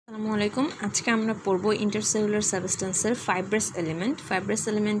আসসালামু আলাইকুম। আজকে আমরা পড়ব ইন্টারসেলুলার সাবস্টেন্সের ফাইব্রাস এলিমেন্ট। ফাইব্রাস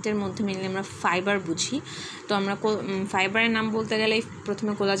এলিমেন্টের মধ্যে মেনলি আমরা ফাইবার বুঝি। তো আমরা ফাইবারের নাম বলতে গেলে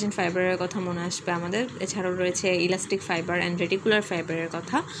প্রথমে কোলাজেন ফাইবারের কথা মনে আসবে আমাদের। এছাড়াও রয়েছে ইলাস্টিক ফাইবার অ্যান্ড রেটিকুলার ফাইবারের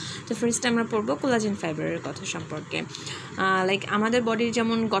কথা। তো ফার্স্টে আমরা পড়ব কোলাজেন ফাইবারের কথা সম্পর্কে। লাইক আমাদের বডির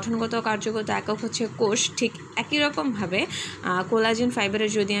যেমন গঠনগত কার্যগত একক হচ্ছে কোষ, ঠিক একই রকমভাবে কোলাজেন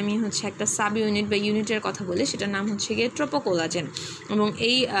ফাইবারের যদি আমি একটা সাব ইউনিট বা ইউনিটের কথা বলি, সেটার নাম হচ্ছে গিয়ে ট্রোপোকোলাজেন। এবং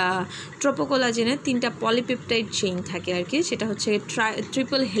এই ট্রোপোকোলাজেনের 3টা পলিপেপটাইড চেইন থাকে আর কি। সেটা হচ্ছে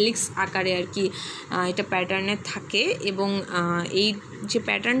ট্রিপল হেলিক্স আকারে আর কি এটা প্যাটার্নে থাকে। এবং এই যে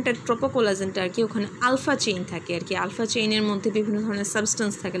প্যাটার্নটা ট্রোপোকোলাজেনটা আর কি, ওখানে আলফা চেইন থাকে আর কি। আলফা চেইনের মধ্যে বিভিন্ন ধরনের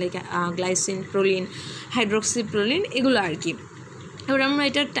সাবস্টেন্স থাকে, like glycine, proline, hydroxy proline, এগুলো আর কি। এবার আমরা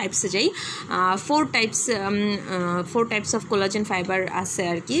এটার টাইপসে যাই। Four types of collagen fibre আছে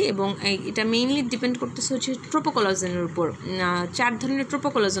আর কি। এবং এটা মেইনলি ডিপেন্ড করতেছে হচ্ছে ট্রোপোকোলাজেনের উপর। 4 ধরনের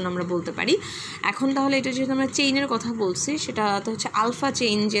ট্রোপোকোলাজেন আমরা বলতে পারি। এখন তাহলে এটা যেহেতু আমরা চেইনের কথা বলছি, সেটা তো হচ্ছে আলফা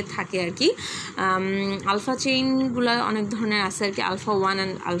চেইন যে থাকে আর কি। আলফা চেইনগুলো অনেক ধরনের আছে আর কি, alpha 1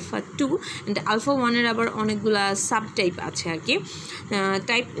 and alpha 2। And alpha 1-এর আবার অনেকগুলা সাব টাইপ আছে আর কি।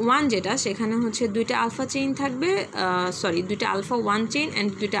 টাইপ 1 যেটা, সেখানে হচ্ছে 2টা আলফা চেইন থাকবে, 2টা আলফা 1 চেইন অ্যান্ড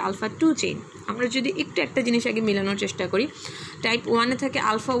 2টা আলফা 2 চেইন। আমরা যদি একটু একটা জিনিস আগে মিলানোর চেষ্টা করি, টাইপ 1-এ থাকে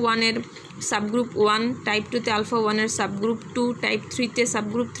alpha 1-এর subgroup 1, type 2-তে alpha 1-এর subgroup 2, type 3-তে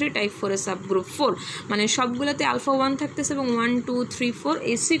subgroup 3, type 4-এ subgroup 4। মানে সবগুলোতে আলফা 1 থাকতেছে এবং 1, 2, 3, 4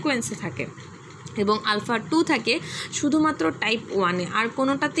 এই সিকোয়েন্সে থাকে। এবং আলফা 2 থাকে শুধুমাত্র টাইপ 1-এ, আর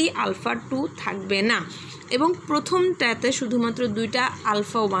কোনোটাতেই আলফা 2 থাকবে না। এবং প্রথমটাতে শুধুমাত্র 2টা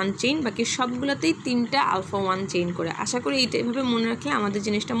আলফা 1 চেইন, বাকি সবগুলোতেই 3টা আলফা 1 চেইন করে। আশা করি এইভাবে মনে রাখলে আমাদের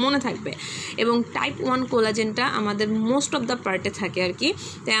জিনিসটা মনে থাকবে। এবং টাইপ 1 কোলাজেনটা আমাদের মোস্ট অফ দ্য পার্টে থাকে আর কি,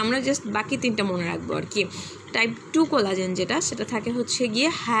 তাই আমরা জাস্ট বাকি 3টা মনে রাখবো আর কি। টাইপ 2 কোলাজেন যেটা, সেটা থাকে হচ্ছে গিয়ে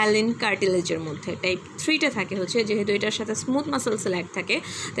হায়ালিন কার্টিলেজের মধ্যে। টাইপ 3-টা থাকে হচ্ছে, যেহেতু এটার সাথে স্মুথ মাসেলস ল্যাগ থাকে,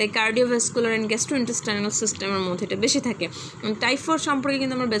 তাই কার্ডিওভাস্কুলার অ্যান্ড গ্যাস্ট্রোইন্টেস্টাইনাল সিস্টেমের মধ্যে এটা বেশি থাকে। টাইপ 4 সম্পর্কে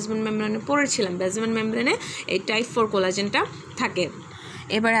কিন্তু আমরা বেসমেন্ট মেমব্রেনে পড়েছিলাম। বেসমেন্ট মেমব্রেনে এই টাইপ 4 কোলাজেনটা থাকে।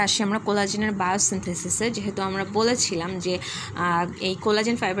 এবারে আসি আমরা কোলাজেনের বায়োসিনথেসিসে। যেহেতু আমরা বলেছিলাম যে এই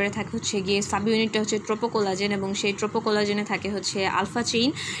কোলাজেন ফাইবারে থাকে হচ্ছে গিয়ে সাব ইউনিটটা হচ্ছে ট্রোপোকোলাজেন, এবং সেই ট্রোপোকোলাজেনে থাকে হচ্ছে আলফা চেইন,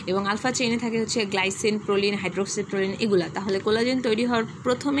 এবং আলফা চেইনে থাকে হচ্ছে গ্লাইসিন, প্রোলিন, হাইড্রোক্সি প্রোলিন, এগুলা। তাহলে কোলাজেন তৈরি হওয়ার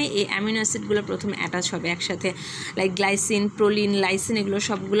প্রথমে এই অ্যামিনো অ্যাসিডগুলো প্রথমে অ্যাটাচ হবে একসাথে, লাইক গ্লাইসিন, প্রোলিন, লাইসিন, এগুলো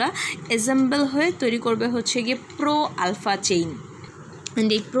সবগুলা অ্যাসেম্বল হয়ে তৈরি করবে হচ্ছে গিয়ে প্রো আলফা চেইন।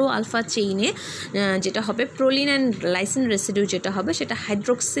 অ্যান্ড এই প্রো আলফা চেইনে যেটা হবে, প্রোলিন অ্যান্ড লাইসিন রেসিডিউ যেটা হবে, সেটা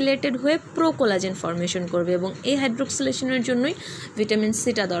হাইড্রোক্সিলেটেড হয়ে প্রো কোলাজেন ফর্মেশন করবে। এবং এই হাইড্রোক্সিলেশনের জন্যই ভিটামিন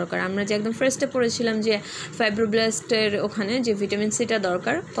সিটা দরকার। আমরা যে একদম ফার্স্টে পড়েছিলাম যে ফাইব্রোব্লাস্টের ওখানে যে ভিটামিন সিটা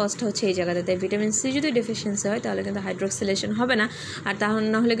দরকার, কজটা হচ্ছে এই জায়গাতে। তাই ভিটামিন সি যদি ডেফিসিয়েন্সি হয়, তাহলে কিন্তু হাইড্রোক্সিলেশন হবে না, আর তাহলে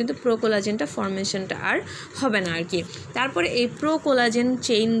না হলে কিন্তু প্রো কোলাজেনটা ফর্মেশনটা আর হবে না আর কি। তারপরে এই প্রো কোলাজেন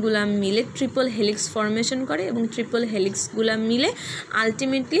চেইনগুলা মিলে ট্রিপল হেলিক্স ফর্মেশন করে, এবং ট্রিপল হেলিক্সগুলা মিলে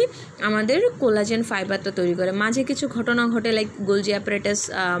আলটিমেটলি আমাদের কোলাজেন ফাইবারটা তৈরি করে। মাঝে কিছু ঘটনা ঘটে, like Golgi apparatus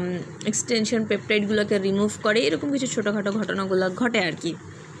extension পেপটাইডগুলোকে remove করে, এরকম কিছু ছোটোখাটো ঘটনাগুলো ঘটে আর কি।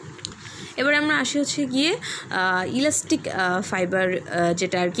 এবার আমরা আসি হচ্ছে গিয়ে ইলাস্টিক ফাইবার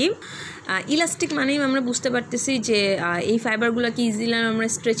যেটা আর কি। ইলাস্টিক মানেই আমরা বুঝতে পারতেছি যে এই ফাইবারগুলোকে ইজিলি আমরা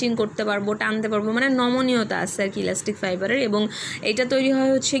স্ট্রেচিং করতে পারবো, টানতে পারবো, মানে নমনীয়তা আছে আর কি ইলাস্টিক ফাইবারের। এবং এটা তৈরি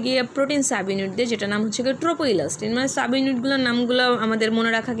হয় হচ্ছে গিয়ে প্রোটিন সাব ইউনিট দিয়ে, যেটা নাম হচ্ছে গিয়ে ট্রোপো ইলাস্টিন। মানে সাব ইউনিটগুলোর নামগুলো আমাদের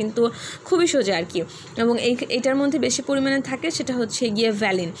মনে রাখা কিন্তু খুবই সোজা আর কি। এবং এইটার মধ্যে বেশি পরিমাণে থাকে সেটা হচ্ছে গিয়ে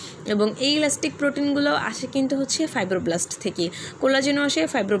ভ্যালিন। এবং এই ইলাস্টিক প্রোটিনগুলো আসে কিন্তু হচ্ছে ফাইব্রোব্লাস্ট থেকে, কোলাজেনও আসে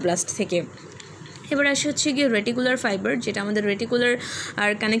ফাইব্রোব্লাস্ট থেকে। এবার আসে হচ্ছে গিয়ে রেটিকুলার ফাইবার, যেটা আমাদের রেটিকুলার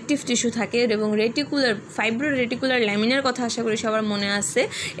আর কানেকটিভ টিস্যু থাকে। এবং রেটিকুলার ল্যামিনার কথা আশা করি সবার মনে আছে।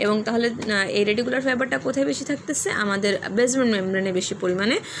 এবং তাহলে এই রেটিকুলার ফাইবারটা কোথায় বেশি থাকতেছে? আমাদের বেসমেন্ট মেমব্রেনে বেশি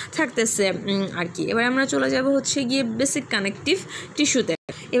পরিমাণে থাকতেছে আর কি। এবার আমরা চলে যাব হচ্ছে গিয়ে বেসিক কানেকটিভ টিস্যুতে।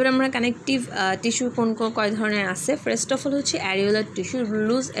 এবার আমরা কানেকটিভ টিস্যু কয় ধরনের আছে। ফার্স্ট অফ অল হচ্ছে areolar tissue.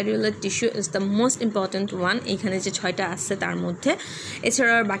 Loose areolar tissue is the most important one. এইখানে যে 6টা আছে তার মধ্যে,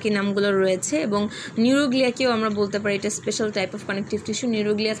 এছাড়া আর বাকি নামগুলো রয়েছে। এবং নিউরোগ্লিয়াকেও আমরা বলতে পারি এটা special type of connective tissue.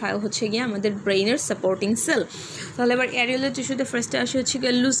 Neuroglia হচ্ছে গিয়ে আমাদের ব্রেইনের সাপোর্টিং সেল। তাহলে এবার অ্যারিওলার টিস্যুতে ফার্স্টে আসে হচ্ছে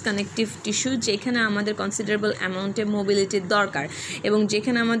গিয়ে লুজ কানেকটিভ টিস্যু, যেখানে আমাদের কনসিডারেবল অ্যামাউন্টে মোবিলিটির দরকার, এবং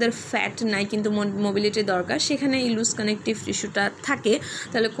যেখানে আমাদের ফ্যাট নাই কিন্তু মোবিলিটি দরকার, সেখানে এই লুজ কানেকটিভ টিস্যুটা থাকে।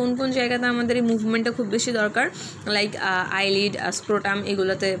 তাহলে তাহলে কোন কোন জায়গাতে আমাদের এই মুভমেন্টটা খুব বেশি দরকার, লাইক আইলিড, স্ক্রোটাম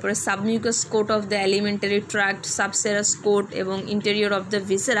এগুলোতে, এরপরে submucous coat of the elementary tract, সাবসেরাস coat এবং ইন্টেরিয়র অফ দ্য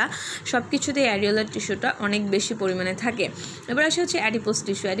ভিসেরা, সব কিছুতেই অ্যারিওলার টিস্যুটা অনেক বেশি পরিমাণে থাকে। এবার আসে হচ্ছে অ্যাডিপোস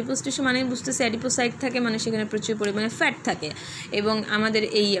টিস্যু। অ্যাডিপোস টিস্যু মানে বুঝতেছে অ্যাডিপোসাইট থাকে, মানে সেখানে প্রচুর পরিমাণে ফ্যাট থাকে। এবং আমাদের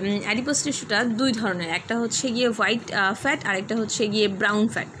এই অ্যাডিপোস টিস্যুটা দুই ধরনের, একটা হচ্ছে গিয়ে হোয়াইট ফ্যাট আর একটা হচ্ছে গিয়ে ব্রাউন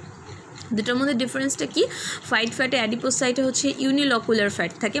ফ্যাট। দুটোর মধ্যে ডিফারেন্সটা কি, হোয়াইট ফ্যাটে অ্যাডিপোসাইটে হচ্ছে ইউনিলকুলার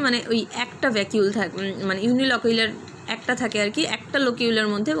ফ্যাট থাকে, মানে ওই একটা ভ্যাকিউল থাকে, মানে ইউনিলকুলার একটা থাকে আর কি, একটা লোকিউলার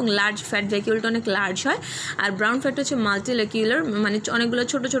মধ্যে, এবং লার্জ ফ্যাট ভ্যাকিউলটা অনেক লার্জ হয়। আর ব্রাউন ফ্যাট হচ্ছে মাল্টিলেকিউলার, মানে অনেকগুলো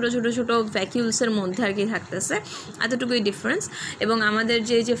ছোটো ছোটো ছোটো ছোটো ভ্যাকিউলসের মধ্যে আর কি থাকতেছে, এতটুকুই ডিফারেন্স। এবং আমাদের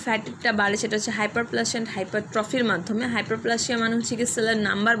যে ফ্যাটটা বাড়ে সেটা হচ্ছে হাইপারপ্লাসিয়া অ্যান্ড হাইপারট্রফির মাধ্যমে। হাইপারপ্লাসিয়া মানে হচ্ছে কি সেলের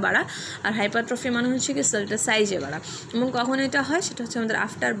নাম্বার বাড়া, আর হাইপারট্রফি মানে হচ্ছে কি সেলটা সাইজে বাড়া। এবং কখন এটা হয় সেটা হচ্ছে আমাদের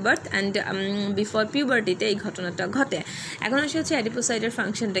আফটার বার্থ অ্যান্ড বিফোর পিউবার্টিতে এই ঘটনাটা ঘটে। এখন আসে হচ্ছে অ্যাডিপোসাইটের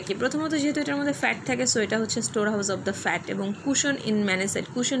ফাংশনটা কি। প্রথমত যেহেতু এটার মধ্যে ফ্যাট থাকে, সো এটা হচ্ছে store house of the fat এবং কুশন ইন ম্যানেসাইট,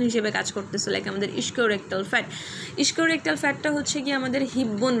 কুশন হিসেবে কাজ করতেছে। লাইক আমাদের ইস্কিওরেক্টাল ফ্যাট, ইস্কিওরেক্টাল ফ্যাটটা হচ্ছে কি আমাদের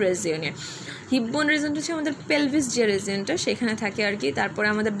হিপবোন রিজিয়নে, হিপবোন রিজনটা হচ্ছে আমাদের পেলভিস যে রিজনটা সেখানে থাকে আর কি। তারপরে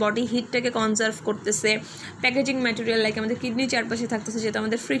আমাদের বডি হিটটাকে কনজার্ভ করতেছে, প্যাকেজিং ম্যাটেরিয়াল লাইক আমাদের কিডনি চারপাশে থাকতেছে, যেটা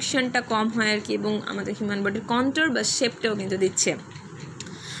আমাদের ফ্রিকশনটা কম হয় আর কি, এবং আমাদের হিউম্যান বডির কন্ট্রোল বা শেপটাও কিন্তু দিচ্ছে।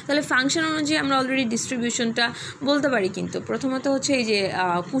 তাহলে ফাংশন অনুযায়ী আমরা অলরেডি ডিস্ট্রিবিউশনটা বলতে পারি। কিন্তু প্রথমত হচ্ছে এই যে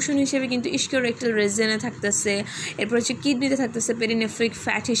কুশন হিসেবে কিন্তু ইস্কিওরেক্টাল রিজনে থাকতেছে, এরপর হচ্ছে কিডনিতে থাকতেছে পেরিনেফ্রিক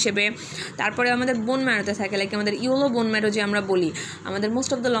ফ্যাট হিসেবে, তারপরে আমাদের বোন ম্যারোতে থাকে, লাইক আমাদের ইয়েলো বোন ম্যারো যে আমরা বলি, আমাদের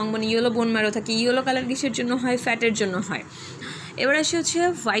মোস্ট অফ দ্য লং বোন ইয়েলো বোন ম্যারো থাকে। ইয়েলো কালার কিসের জন্য হয়, ফ্যাটের জন্য হয়। এবার আসে হচ্ছে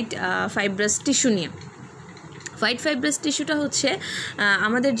হোয়াইট ফাইব্রাস টিস্যু নিয়ে। হোয়াইট ফাইব্রাস টিস্যুটা হচ্ছে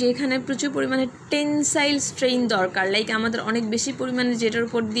আমাদের যেখানে প্রচুর পরিমাণে টেনসাইল স্ট্রেইন দরকার, লাইক আমাদের অনেক বেশি পরিমাণে যেটার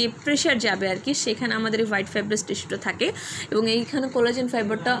উপর দিয়ে প্রেশার যাবে আর কি, সেখানে আমাদের এই হোয়াইট ফাইব্রাস টিস্যুটা থাকে, এবং এইখানে কোলাজেন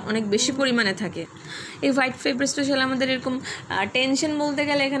ফাইবারটা অনেক বেশি পরিমাণে থাকে। এই হোয়াইট ফাইব্রাস টিস্যু আমাদের এরকম টেনশন বলতে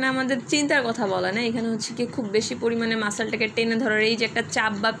গেলে এখানে আমাদের চিন্তার কথা বলা না, এখানে হচ্ছে কি খুব বেশি পরিমাণে মাসলটাকে টেনে ধরার এই যে একটা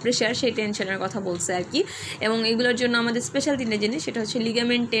চাপ বা প্রেশার, সেই টেনশনের কথা বলছে আর কি। এবং এগুলোর জন্য আমাদের স্পেশাল তিনটে জিনিস, সেটা হচ্ছে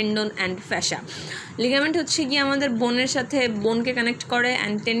ligament, tendon and fascia. Ligament হচ্ছে কি আমাদের বোনের সাথে বোনকে কানেক্ট করে,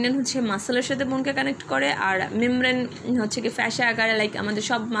 অ্যান্ড টেন্ডন হচ্ছে মাসেলের সাথে বোনকে কানেক্ট করে, আর মেমব্রেন হচ্ছে কি ফ্যাসা আকারে, লাইক আমাদের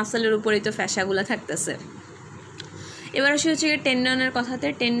সব মাসেলের উপরেই তো ফ্যাসাগুলো থাকতেছে। এবার আসে হচ্ছে টেন্ডনের কথাতে,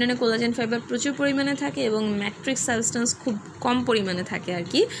 টেন্ডনে কোলাজেন ফাইবার প্রচুর পরিমাণে থাকে এবং ম্যাট্রিক্স সাবস্টেন্স খুব কম পরিমাণে থাকে আর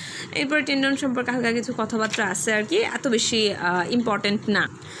কি। এরপরে টেন্ডন সম্পর্কে হালকা কিছু কথাবার্তা আছে আর কি, এত বেশি ইম্পর্টেন্ট না।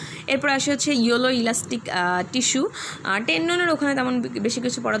 এরপর আসে হচ্ছে ইয়েলো ইলাস্টিক টিস্যু। টেন্ডনের ওখানে তেমন বেশি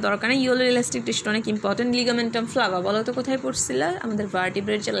কিছু পড়া দরকার নেই, ইয়েলো ইলাস্টিক টিস্যুটা অনেক ইম্পর্টেন্ট। লিগামেন্টাম ফ্লাভা, বলো তো কোথায় পড়ছিল, আমাদের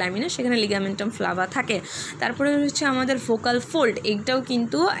ভার্টিব্রের যে ল্যামিনা সেখানে লিগামেন্টাম ফ্লাভা থাকে। তারপরে হচ্ছে আমাদের ভোকাল ফোল্ড, এইটাও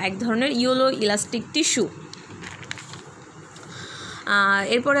কিন্তু এক ধরনের ইয়েলো ইলাস্টিক টিস্যু।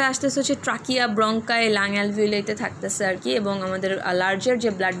 এরপরে আসতেছে হচ্ছে ট্রাকিয়া, ব্রঙ্কাই, লাং অ্যালভিউলেতে থাকতেছে আর কি, এবং আমাদের লার্জার যে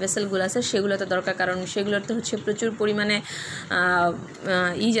ব্লাড ভেসেলগুলো আছে সেগুলোতে দরকার, কারণ সেগুলোতে হচ্ছে প্রচুর পরিমাণে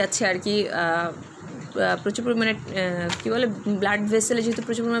যাচ্ছে আর কি, প্রচুর পরিমাণে কী বলে ব্লাড ভেসেলে যেহেতু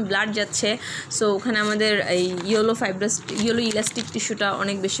প্রচুর পরিমাণে ব্লাড যাচ্ছে, সো ওখানে আমাদের এই ইয়েলো ইলাস্টিক টিস্যুটা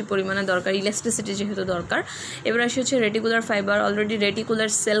অনেক বেশি পরিমাণে দরকার, ইলাস্টিসিটি যেহেতু দরকার। এবার আসে হচ্ছে reticular fibre. Already reticular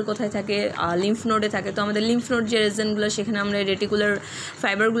sell কোথায় থাকে, লিম্ফ নোডে থাকে, তো আমাদের লিম্ফ নোড যে রিজনগুলো সেখানে আমরা রেটিকুলার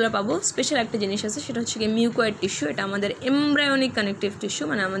ফাইবারগুলো পাবো। স্পেশাল একটা জিনিস আছে, সেটা হচ্ছে কি মিউকয়েড টিস্যু, এটা আমাদের এমব্রায়োনিক কানেকটিভ টিস্যু,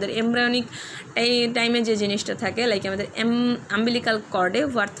 মানে আমাদের এমব্রায়োনিক টাইমে যে জিনিসটা থাকে, লাইক আমাদের umbilical কর্ডে,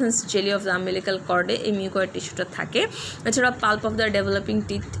 ওয়ার্থন্স jelly of the umbilical কর্ডে এই মিউকয়েড টিস্যুটা থাকে। এছাড়া pulp of the developing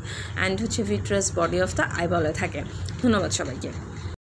teeth and হচ্ছে ভিট্রাস বডি অফ দ্য আইবলে থাকে। ধন্যবাদ সবাইকে।